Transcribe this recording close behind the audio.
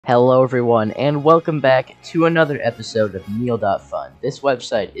Hello everyone, and welcome back to another episode of neal.fun. This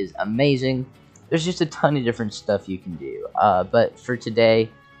website is amazing. There's just a ton of different stuff you can do. But for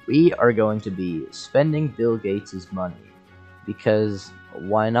today, we are going to be spending Bill Gates' money. Because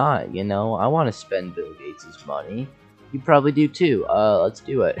why not? You know, I want to spend Bill Gates' money. You probably do too. Let's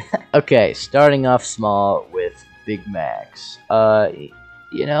do it. Okay, starting off small with Big Macs.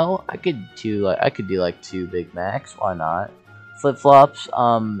 You know, I could do like 2 Big Macs. Why not? Flip-flops,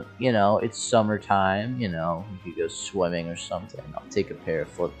 you know, it's summertime, you know, you could go swimming or something. I'll take a pair of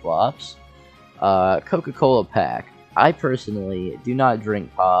flip-flops. Coca-Cola pack. I personally do not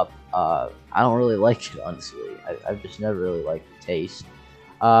drink pop. I don't really like it, honestly. I've just never really liked the taste.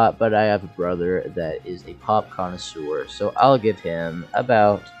 But I have a brother that is a pop connoisseur, so I'll give him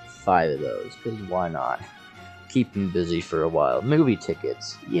about 5 of those, because why not? Keep him busy for a while. Movie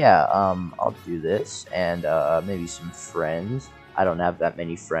tickets. Yeah, I'll do this. And, maybe some friends. I don't have that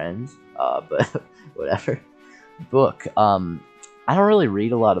many friends, but whatever. Book. I don't really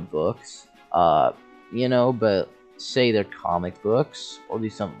read a lot of books, you know, but say they're comic books. I'll do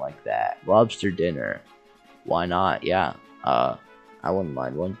something like that. Lobster dinner. Why not? Yeah, I wouldn't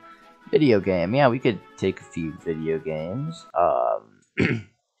mind one. Video game. Yeah, we could take a few video games.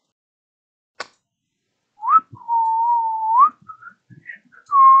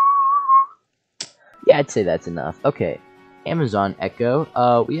 Yeah, I'd say that's enough. Okay, Amazon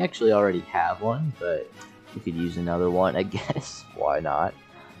Echo. We actually already have one, but we could use another one, I guess. Why not?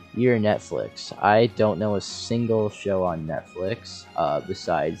 Your Netflix. I don't know a single show on Netflix,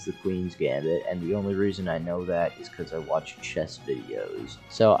 besides The Queen's Gambit, and the only reason I know that is because I watch chess videos.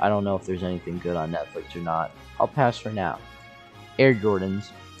 So I don't know if there's anything good on Netflix or not. I'll pass for now. Air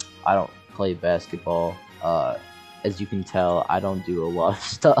Jordans. I don't play basketball. As you can tell, I don't do a lot of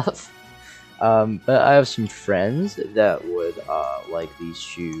stuff. But I have some friends that would, like these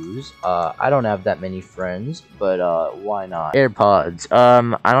shoes. I don't have that many friends, but, why not? AirPods.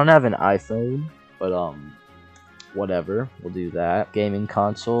 I don't have an iPhone, but, whatever. We'll do that. Gaming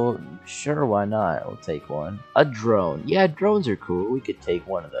console. Sure, why not? We'll take one. A drone. Yeah, drones are cool. We could take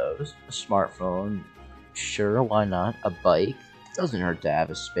one of those. A smartphone. Sure, why not? A bike. Doesn't hurt to have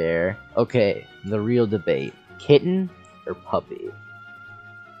a spare. Okay, the real debate. Kitten or puppy?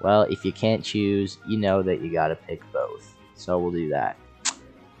 Well, if you can't choose, you know that you gotta pick both. So we'll do that.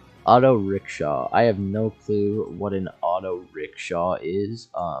 Auto rickshaw. I have no clue what an auto rickshaw is.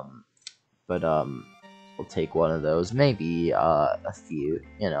 But we'll take one of those. Maybe a few.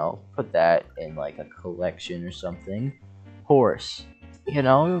 You know, put that in like a collection or something. Horse. You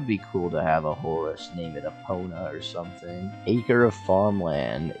know, it would be cool to have a horse. Name it Epona or something. Acre of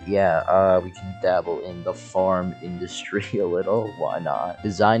farmland. Yeah, we can dabble in the farm industry a little. Why not?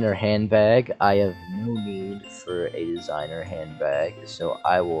 Designer handbag. I have no need for a designer handbag, so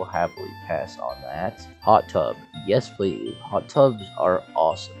I will happily pass on that. Hot tub. Yes, please. Hot tubs are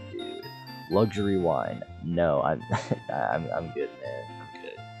awesome, dude. Luxury wine. No, I'm I'm good, man. I'm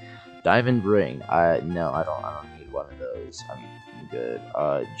good. Diamond ring. No, I don't need one of those. I'm good.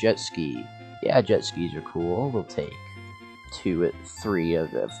 Jet ski. Yeah, jet skis are cool. We'll take 2, 3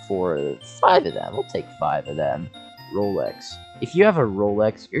 of them, 4, 5 of them. We'll take 5 of them. Rolex. If you have a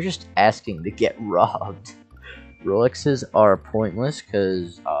Rolex, you're just asking to get robbed. Rolexes are pointless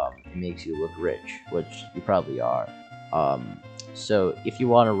because it makes you look rich, which you probably are. So if you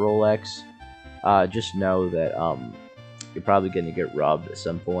want a Rolex, just know that you're probably gonna get robbed at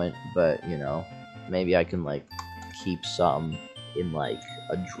some point. But you know, maybe I can like keep some in like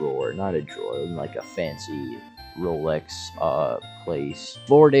a drawer, not a drawer, in like a fancy Rolex place.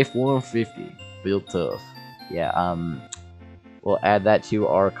 Ford F-150, built tough. Yeah, we'll add that to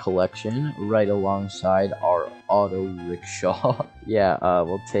our collection right alongside our auto rickshaw. Yeah,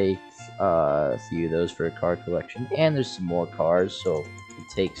 we'll take a few of those for a car collection, and there's some more cars, so we'll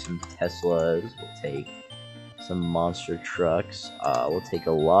take some Teslas, we'll take some monster trucks, we'll take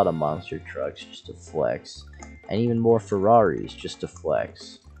a lot of monster trucks just to flex. And even more Ferraris, just to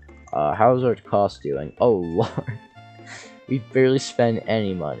flex. How's our cost doing? Oh, Lord. We barely spend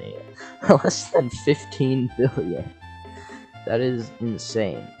any money. Less than 15 billion. That is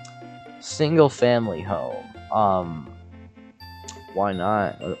insane. Single family home. Why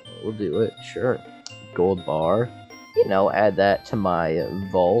not? We'll do it, sure. Gold bar. You know, add that to my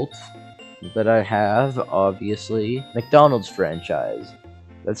vault that I have, obviously. McDonald's franchise.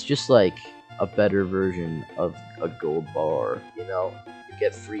 That's just like a better version of a gold bar, you know? You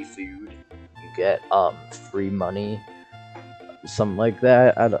get free food, you get free money, something like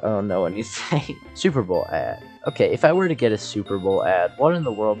that. I don't know anything. Super Bowl ad. Okay, if I were to get a Super Bowl ad, what in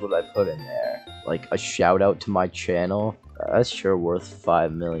the world would I put in there? Like a shout out to my channel, That's sure worth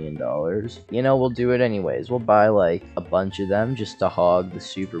 $5 million. You know, we'll do it anyways. We'll buy like a bunch of them just to hog the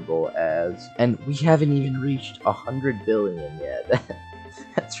Super Bowl ads. And we haven't even reached 100 billion yet.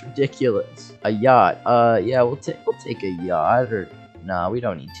 That's ridiculous. A yacht. Yeah, we'll take a yacht. Or nah, we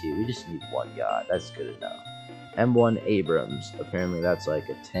don't need two. We just need one yacht. That's good enough. M1 Abrams. Apparently that's like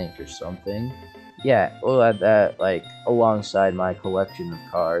a tank or something. Yeah, we'll add that like alongside my collection of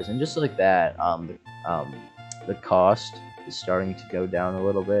cars, and just like that, the cost is starting to go down a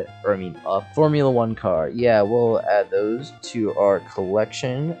little bit, or I mean up. Formula One car, yeah, we'll add those to our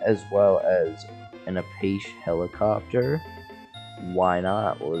collection, as well as an Apache helicopter. Why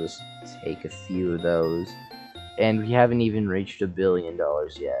not? We'll just take a few of those, and we haven't even reached $1 billion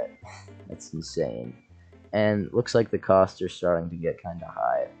yet. That's insane. And looks like the costs are starting to get kind of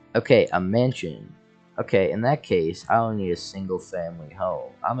high. Okay, a mansion. Okay, in that case, I only need a single family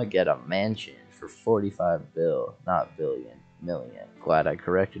home. I'm gonna get a mansion for 45 bill, not billion, million. Glad I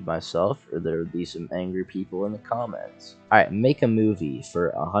corrected myself, or there would be some angry people in the comments. Alright, make a movie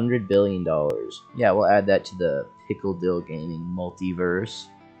for $100 billion. Yeah, we'll add that to the PickleDillGaming multiverse.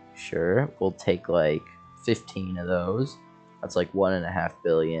 Sure, we'll take like 15 of those. That's like 1.5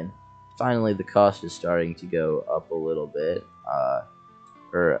 billion. Finally, the cost is starting to go up a little bit.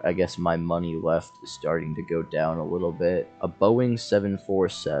 Or I guess my money left is starting to go down a little bit. A Boeing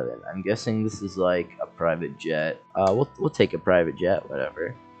 747. I'm guessing this is like a private jet. We'll take a private jet,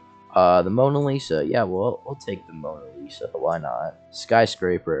 whatever. The Mona Lisa. Yeah, we'll take the Mona Lisa. Why not?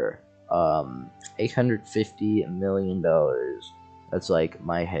 Skyscraper. $850 million. That's like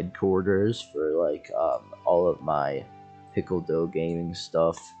my headquarters for like all of my PickleDillGaming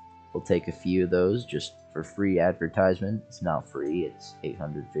stuff. We'll take a few of those just for free advertisement. It's not free. It's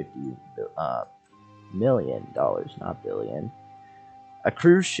 $850 million, not billion. A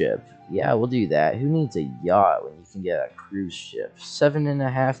cruise ship. Yeah, we'll do that. Who needs a yacht when you can get a cruise ship?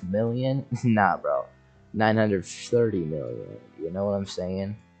 7.5 million? Nah, bro. 930 million. You know what I'm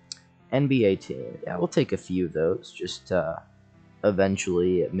saying? NBA team. Yeah, we'll take a few of those just to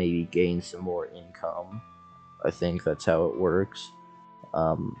eventually maybe gain some more income. I think that's how it works.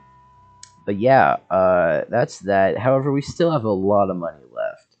 But yeah, that's that. However, we still have a lot of money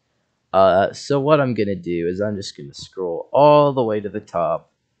left. So what I'm gonna do is I'm just gonna scroll all the way to the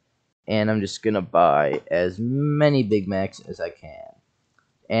top, and I'm just gonna buy as many Big Macs as I can.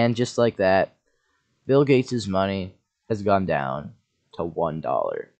 And just like that, Bill Gates' money has gone down to $1.